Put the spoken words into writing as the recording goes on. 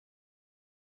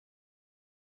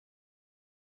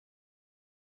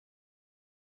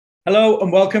Hello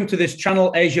and welcome to this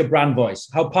Channel Asia Brand Voice,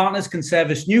 how partners can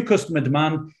service new customer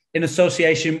demand in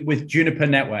association with Juniper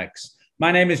Networks.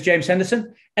 My name is James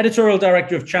Henderson, Editorial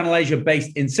Director of Channel Asia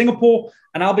based in Singapore,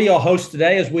 and I'll be your host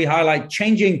today as we highlight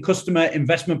changing customer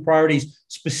investment priorities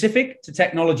specific to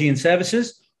technology and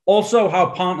services, also how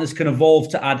partners can evolve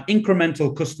to add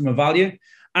incremental customer value,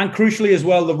 and crucially as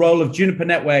well, the role of Juniper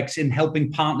Networks in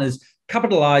helping partners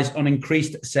capitalize on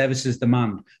increased services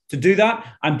demand. To do that,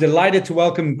 I'm delighted to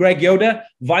welcome Greg Yoder,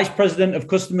 Vice President of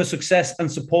Customer Success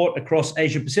and Support across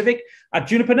Asia Pacific at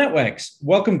Juniper Networks.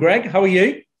 Welcome, Greg. How are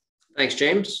you? Thanks,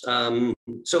 James.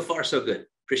 So far, so good.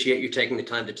 Appreciate you taking the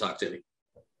time to talk to me.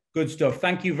 Good stuff.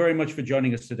 Thank you very much for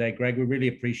joining us today, Greg. We really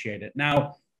appreciate it.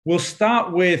 Now, we'll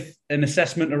start with an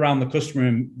assessment around the customer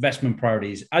investment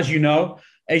priorities. As you know,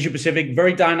 Asia Pacific,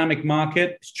 very dynamic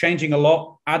market. It's changing a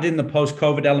lot. Add in the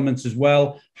post-COVID elements as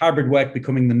well, hybrid work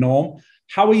becoming the norm.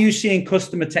 How are you seeing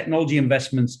customer technology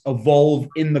investments evolve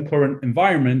in the current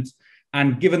environment?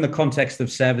 And given the context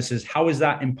of services, how is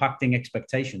that impacting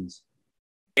expectations?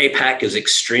 APAC is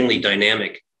extremely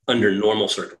dynamic under normal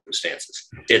circumstances.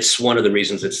 It's one of the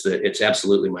reasons it's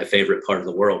absolutely my favorite part of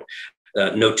the world.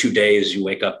 No 2 days you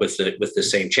wake up with the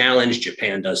same challenge.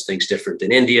 Japan does things different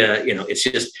than India. You know,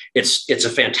 it's a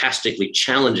fantastically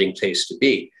challenging place to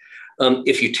be.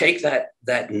 If you take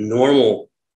that normal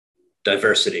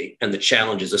diversity and the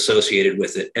challenges associated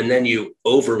with it, and then you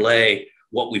overlay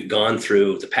what we've gone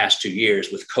through the past 2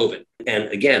 years with COVID. And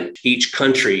again, each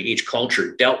country, each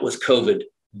culture dealt with COVID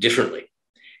differently.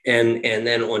 And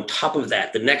then on top of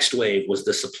that, the next wave was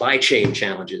the supply chain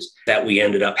challenges that we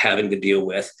ended up having to deal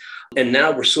with. And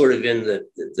now we're sort of in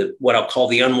the what I'll call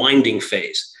the unwinding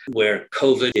phase, where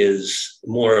COVID is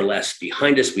more or less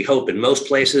behind us, we hope, in most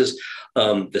places.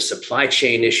 The supply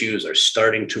chain issues are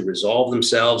starting to resolve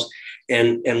themselves,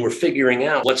 and we're figuring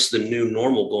out what's the new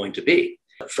normal going to be.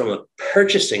 From a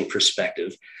purchasing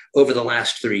perspective, over the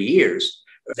last 3 years,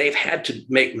 they've had to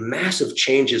make massive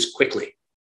changes quickly.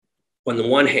 On the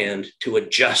one hand, to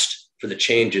adjust for the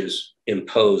changes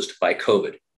imposed by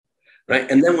COVID, right?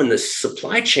 And then when the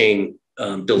supply chain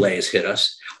delays hit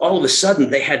us, all of a sudden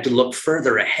they had to look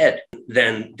further ahead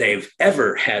than they've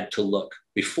ever had to look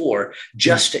before,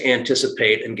 just to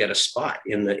anticipate and get a spot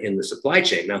in the supply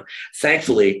chain. Now,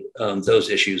 thankfully, those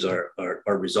issues are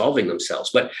resolving themselves.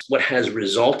 But what has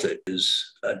resulted is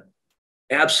an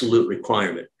absolute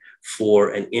requirement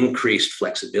for an increased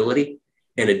flexibility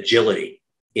and agility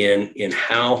in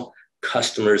how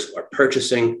customers are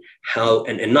purchasing, how,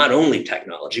 and not only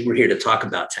technology, we're here to talk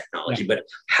about technology, but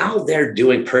how they're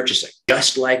doing purchasing.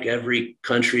 Just like every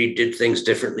country did things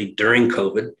differently during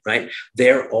COVID, right?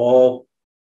 They're all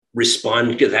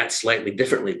responding to that slightly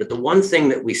differently. But the one thing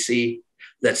that we see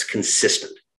that's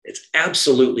consistent, it's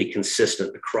absolutely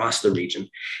consistent across the region,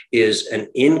 is an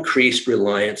increased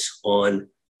reliance on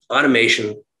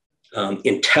automation,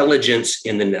 intelligence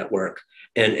in the network,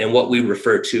 and what we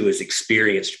refer to as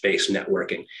experience-based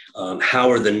networking.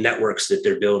 How are the networks that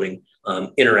they're building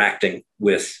interacting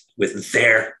with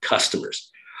their customers?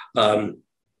 That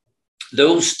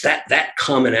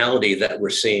commonality that we're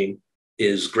seeing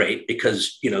is great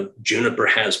because, you know, Juniper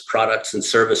has products and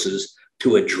services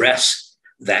to address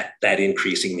that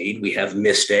increasing need. We have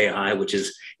Mist AI, which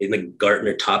is in the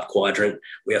Gartner top quadrant.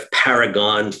 We have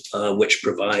Paragon, which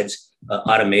provides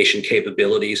automation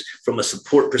capabilities. From a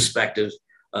support perspective,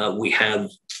 we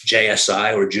have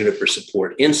JSI, or Juniper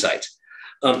Support Insights.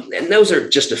 And those are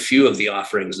just a few of the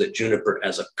offerings that Juniper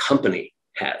as a company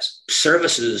has.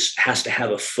 Services has to have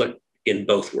a foot in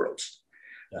both worlds.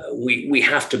 We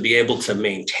have to be able to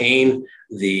maintain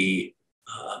the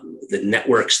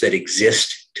networks that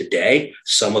exist today,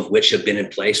 some of which have been in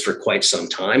place for quite some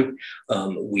time.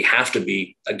 We have to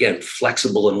be, again,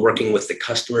 flexible in working with the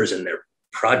customers and their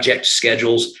project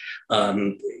schedules,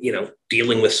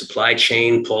 dealing with supply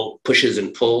chain pushes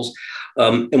and pulls.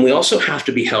 And we also have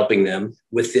to be helping them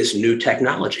with this new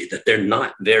technology that they're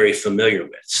not very familiar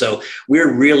with. So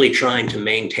we're really trying to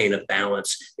maintain a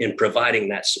balance in providing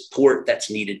that support that's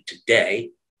needed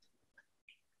today,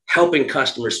 helping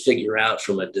customers figure out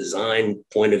from a design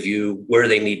point of view where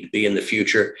they need to be in the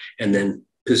future, and then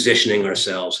positioning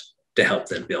ourselves to help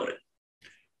them build it.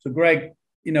 So, Greg,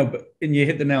 and you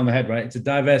hit the nail on the head, right? It's a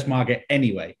diverse market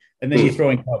anyway. And then you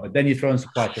throw in COVID, then you throw in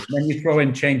supply chain, then you throw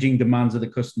in changing demands of the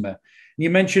customer. And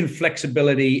you mentioned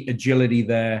flexibility, agility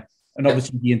there, and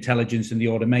obviously the intelligence and the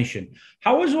automation.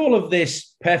 How is all of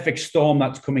this perfect storm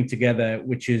that's coming together,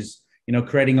 which is,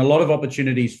 creating a lot of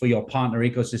opportunities for your partner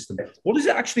ecosystem? What does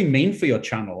it actually mean for your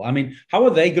channel? I mean, how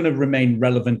are they going to remain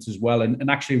relevant as well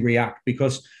and actually react?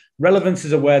 Because relevance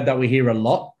is a word that we hear a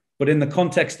lot, But in the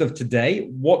context of today,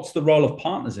 what's the role of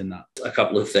partners in that? A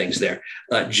couple of things there.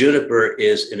 Juniper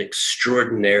is an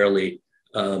extraordinarily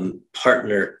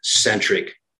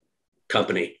partner-centric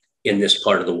company in this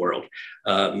part of the world.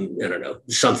 I don't know,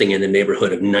 something in the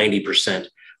neighborhood of 90%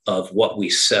 of what we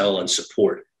sell and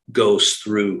support goes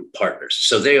through partners.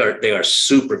 So they are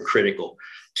super critical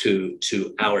to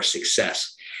our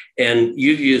success. And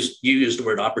you used the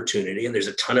word opportunity, and there's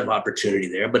a ton of opportunity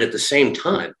there. But at the same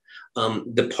time,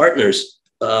 the partners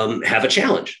have a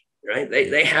challenge, right?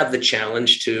 They have the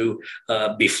challenge to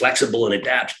be flexible and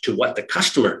adapt to what the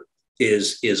customer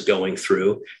is going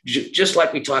through, just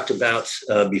like we talked about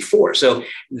before. So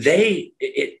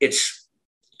it's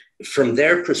from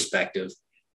their perspective,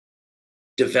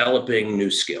 developing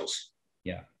new skills,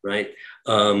 right,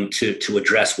 to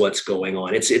address what's going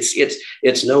on.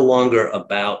 It's no longer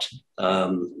about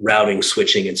routing,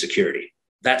 switching, and security.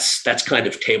 That's kind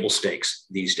of table stakes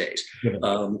these days.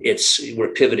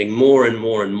 We're pivoting more and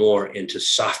more and more into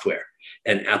software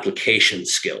and application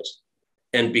skills.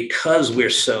 And because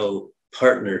we're so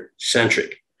partner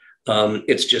centric,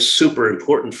 it's just super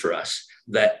important for us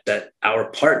that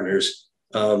our partners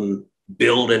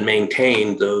build and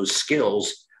maintain those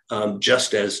skills,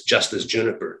 just as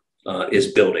Juniper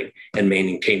is building and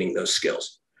maintaining those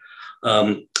skills.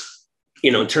 In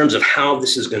terms of how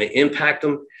this is going to impact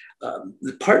them,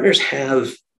 the partners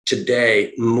have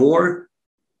today more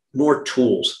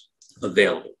tools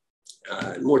available,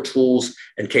 more tools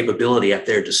and capability at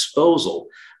their disposal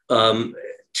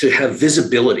to have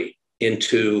visibility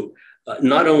into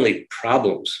not only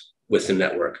problems with the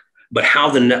network, but how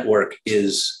the network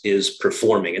is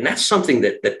performing. And that's something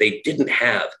that they didn't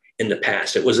have in the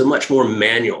past. It was a much more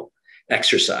manual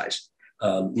exercise,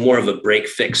 more of a break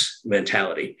fix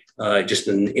mentality, just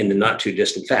in the not too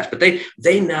distant past. But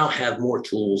they now have more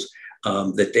tools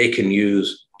that they can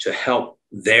use to help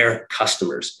their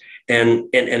customers. And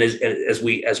as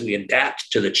we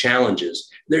adapt to the challenges,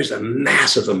 there's a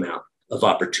massive amount of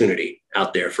opportunity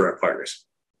out there for our partners.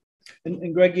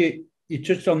 And Greg, you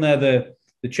touched on there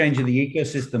the change of the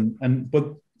ecosystem,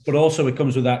 but also it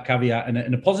comes with that caveat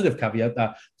and a positive caveat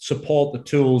that support the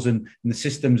tools and the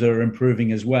systems are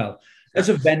improving as well. As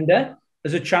a vendor,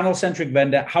 as a channel-centric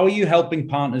vendor, how are you helping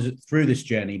partners through this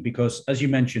journey? Because as you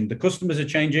mentioned, the customers are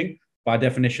changing by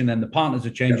definition, and the partners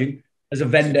are changing. Yeah. As a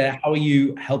vendor, how are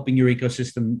you helping your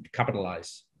ecosystem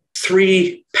capitalize?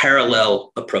 3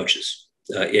 parallel approaches,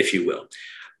 if you will.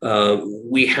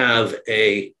 We have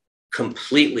a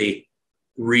completely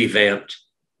revamped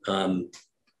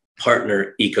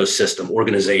partner ecosystem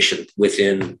organization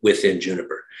within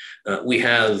Juniper. We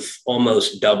have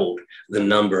almost doubled the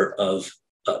number of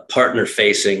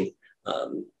partner-facing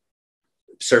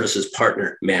services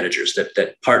partner managers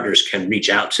that partners can reach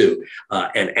out to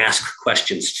and ask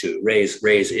questions to,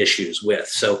 raise issues with.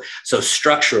 So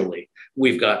structurally,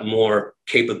 we've got more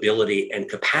capability and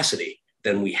capacity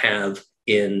than we have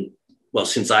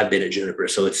since I've been at Juniper.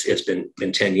 So it's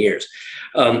been 10 years.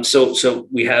 So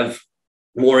we have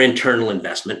more internal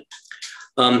investment.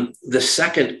 The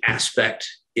second aspect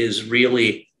is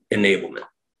really enablement.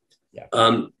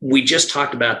 Yeah. We just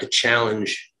talked about the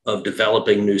challenge of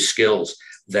developing new skills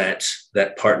that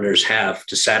partners have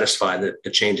to satisfy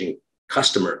the changing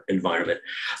customer environment.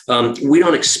 We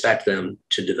don't expect them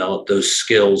to develop those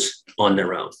skills on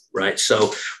their own, right?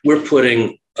 So we're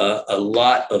putting a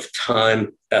lot of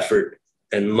time, effort,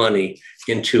 and money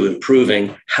into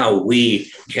improving how we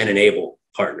can enable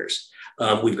partners.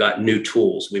 We've got new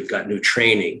tools, we've got new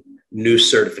training, new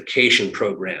certification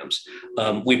programs.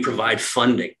 We provide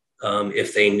funding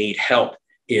if they need help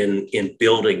in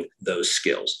building those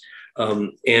skills.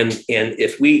 And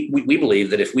if we believe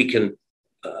that if we can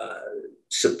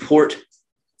support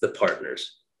the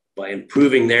partners by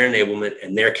improving their enablement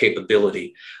and their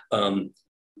capability, the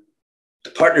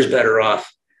partner's better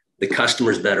off, the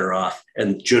customer's better off,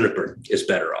 and Juniper is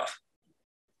better off.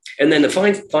 And then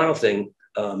the final thing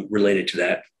related to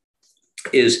that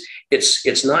is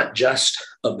it's not just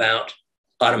about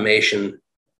automation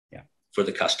for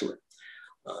the customer.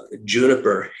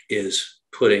 Juniper is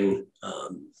putting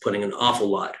an awful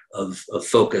lot of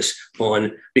focus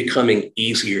on becoming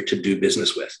easier to do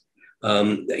business with.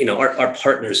 Our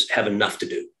partners have enough to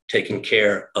do taking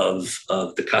care of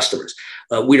the customers.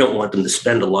 We don't want them to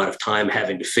spend a lot of time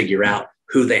having to figure out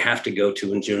who they have to go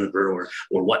to in Juniper or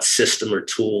what system or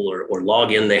tool or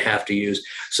login they have to use.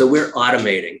 So we're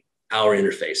automating our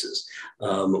interfaces.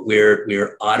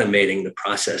 We're automating the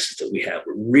processes that we have.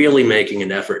 We're really making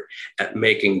an effort at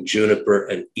making Juniper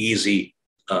an easy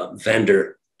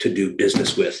vendor to do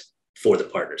business with for the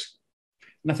partners.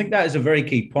 And I think that is a very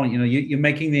key point. You're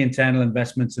making the internal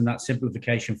investments in that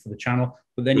simplification for the channel,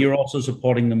 but then you're also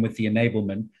supporting them with the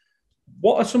enablement.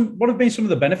 What have been some of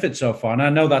the benefits so far? And I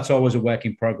know that's always a work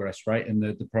in progress, right? And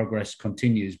the progress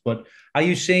continues, but are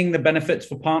you seeing the benefits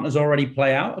for partners already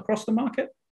play out across the market?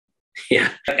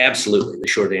 Yeah, absolutely. The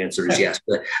short answer is yes.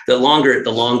 But the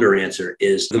longer answer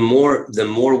is the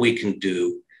more we can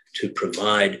do to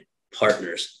provide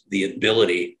partners the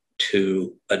ability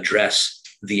to address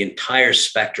the entire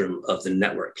spectrum of the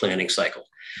network planning cycle,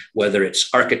 whether it's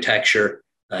architecture,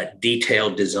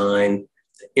 detailed design,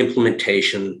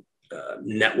 implementation,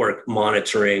 network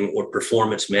monitoring, or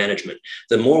performance management.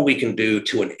 The more we can do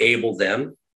to enable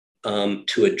them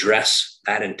to address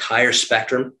that entire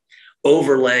spectrum,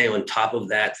 overlay on top of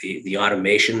that the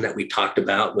automation that we talked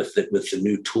about with the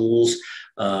new tools,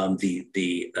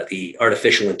 the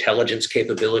artificial intelligence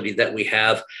capability that we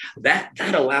have, that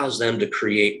allows them to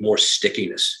create more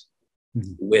stickiness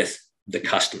with the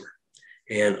customer.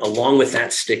 And along with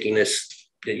that stickiness,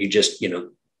 that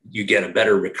you get a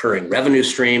better recurring revenue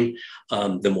stream.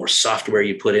 The more software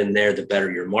you put in there, the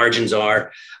better your margins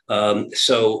are.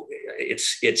 So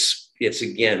it's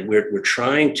again, we're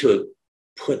trying to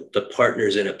put the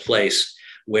partners in a place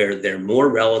where they're more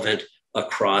relevant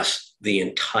across the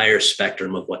entire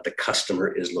spectrum of what the customer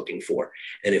is looking for.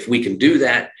 And if we can do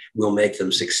that, we'll make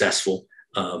them successful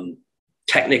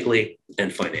technically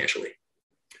and financially.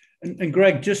 And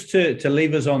Greg, just to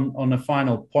leave us on a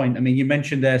final point, I mean, you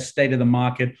mentioned their state of the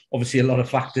market, obviously a lot of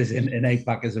factors in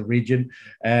APAC as a region,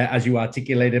 as you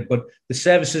articulated, but the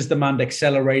services demand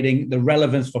accelerating, the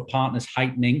relevance for partners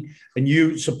heightening, and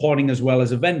you supporting as well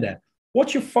as a vendor.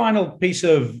 What's your final piece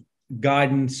of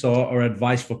guidance or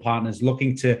advice for partners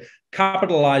looking to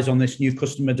capitalize on this new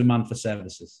customer demand for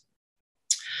services?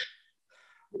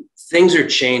 Things are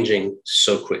changing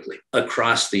so quickly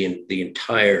across the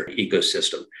entire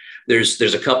ecosystem.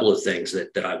 There's a couple of things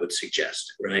that I would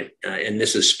suggest, right? And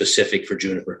this is specific for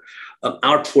Juniper.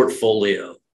 Our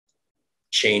portfolio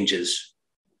changes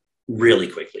really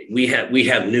quickly. We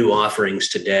have new offerings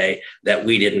today that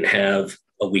we didn't have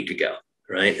a week ago,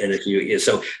 right? And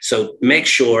so make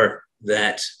sure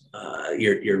that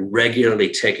you're regularly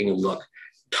taking a look,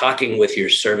 talking with your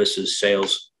services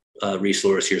sales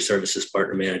resource, your services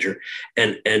partner manager,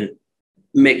 and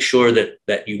make sure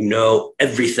that you know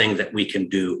everything that we can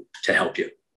do to help you,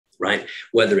 right?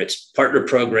 Whether it's partner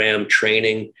program,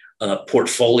 training,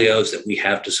 portfolios that we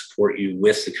have to support you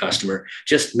with the customer,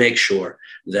 just make sure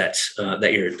that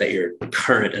you're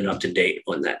current and up to date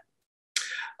on that.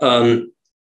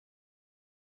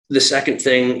 The second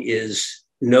thing is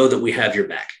know that we have your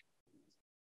back.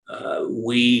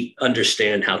 We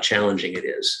understand how challenging it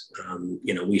is.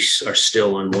 We are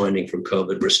still unwinding from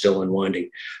COVID. We're still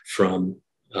unwinding from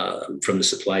the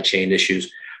supply chain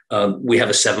issues. We have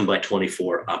a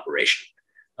 7x24 operation.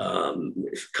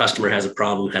 If a customer has a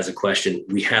problem, has a question,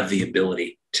 we have the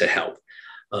ability to help.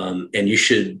 And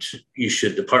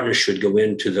the partners should go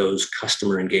into those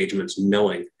customer engagements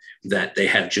knowing that they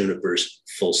have Juniper's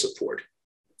full support.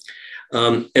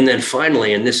 And then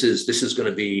finally, and this is going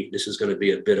to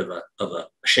be a bit of a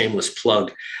shameless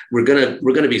plug. We're going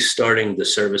to be starting the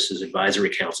services advisory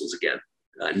councils again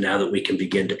now that we can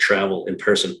begin to travel in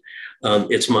person.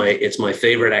 It's my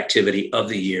favorite activity of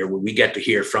the year, where we get to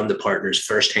hear from the partners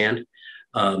firsthand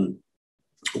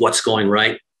what's going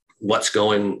right, what's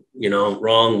going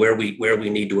wrong, where we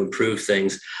need to improve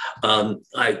things.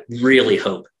 I really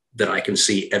hope that I can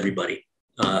see everybody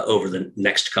over the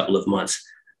next couple of months.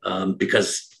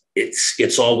 Because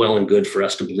it's all well and good for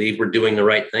us to believe we're doing the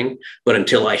right thing, but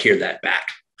until I hear that back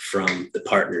from the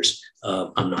partners,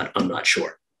 I'm not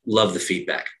sure. Love the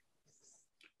feedback.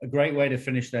 A great way to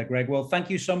finish there, Greg. Well, thank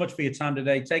you so much for your time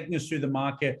today, taking us through the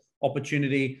market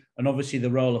opportunity and obviously the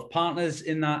role of partners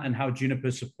in that and how Juniper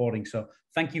is supporting. So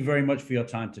thank you very much for your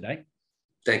time today.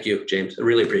 Thank you, James. I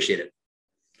really appreciate it.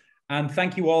 And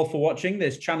thank you all for watching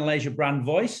this Channel Asia Brand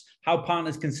Voice, how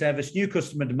partners can service new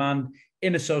customer demand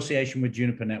in association with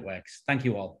Juniper Networks. Thank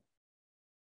you all.